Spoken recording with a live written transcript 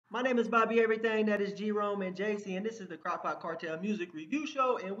My name is Bobby Everything. That is Jerome and JC, and this is the Crock Pot Cartel Music Review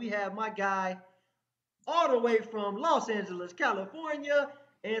Show. And we have my guy all the way from Los Angeles, California,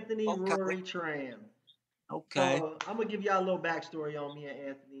 Anthony Okay. Rory Tram. Okay. So I'm gonna give y'all a little backstory on me and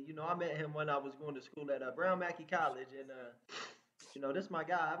Anthony. You know, I met him when I was going to school at Brown Mackey College, and this is my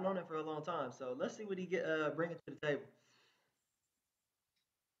guy. I've known him for a long time. So let's see what he get bringing to the table.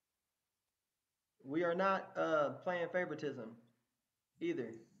 We are not playing favoritism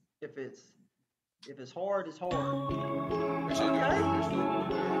either. If it's hard, it's hard. Okay.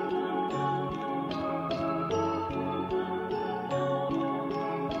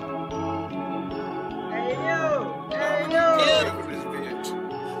 Hey yo, hey yo.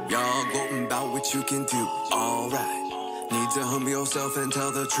 Y'all going about what you can do, alright. Need to humble yourself and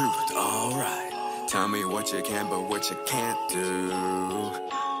tell the truth, alright. Tell me what you can, but what you can't do.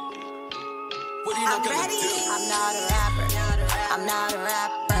 What are you not gonna do? I'm not a rapper. I'm not a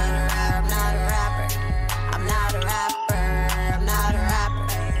rapper. I'm not a rapper. I'm not a rapper. I'm not a rapper.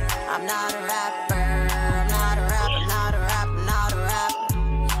 I'm not a rapper. I'm not a rapper. Not a rapper. Not a rapper.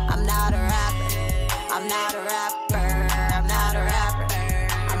 I'm not a rapper. I'm not a rapper.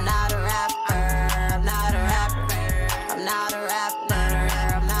 I'm not a rapper. I'm not a rapper. I'm not a rapper. I'm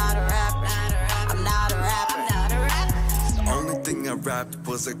not a rapper. I'm not a rapper. I'm not a rapper. Not a rapper. The only thing I rapped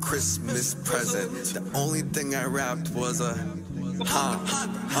was a Christmas present. The only thing I rapped was a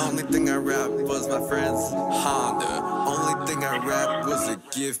Only thing I rapped was my friend's Honda. Only thing I rapped was a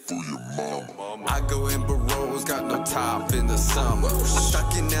gift for your mama. I go in Barrows, got no top in the summer.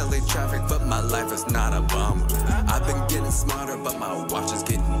 Stuck in LA traffic, but my life is not a bummer. I've been getting smarter, but my watch is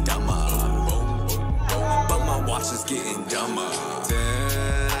getting dumber. But my watch is getting dumber.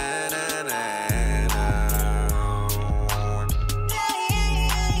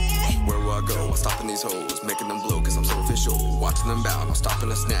 Go, stopping these hoes, making them blow cause I'm so official. Watching them bow, no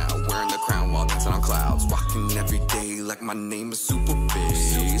stopping us now. Wearing the crown while dancing on clouds. Rocking every day like my name is Super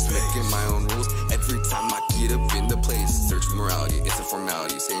Bass. Making my own rules every time I get up in the place. Search for morality, it's a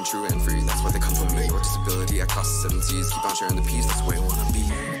formality. Staying true and free, that's where they come from me. Or disability, I cross the 7 seas. Keep on sharing the peace, that's the way I wanna be.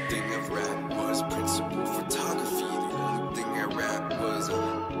 The thing I rap was principal photography. The only thing I rap was a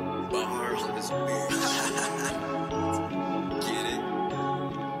bar on this beer.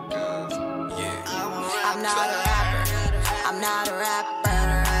 I'm not a rapper. I'm not a rapper.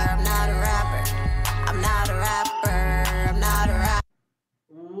 I'm not a rapper. I'm not a rapper. I'm not a rapper.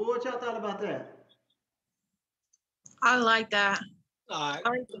 What y'all thought about that? I like that. All right. I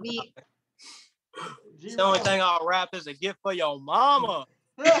like the beat. The only thing I'll rap is a gift for your mama.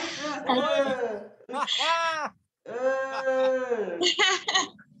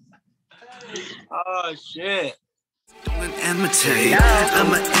 Oh shit. Don't imitate,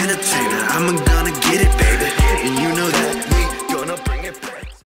 I'm an entertainer, I'm gonna get it, baby. And you know that we gonna bring it back.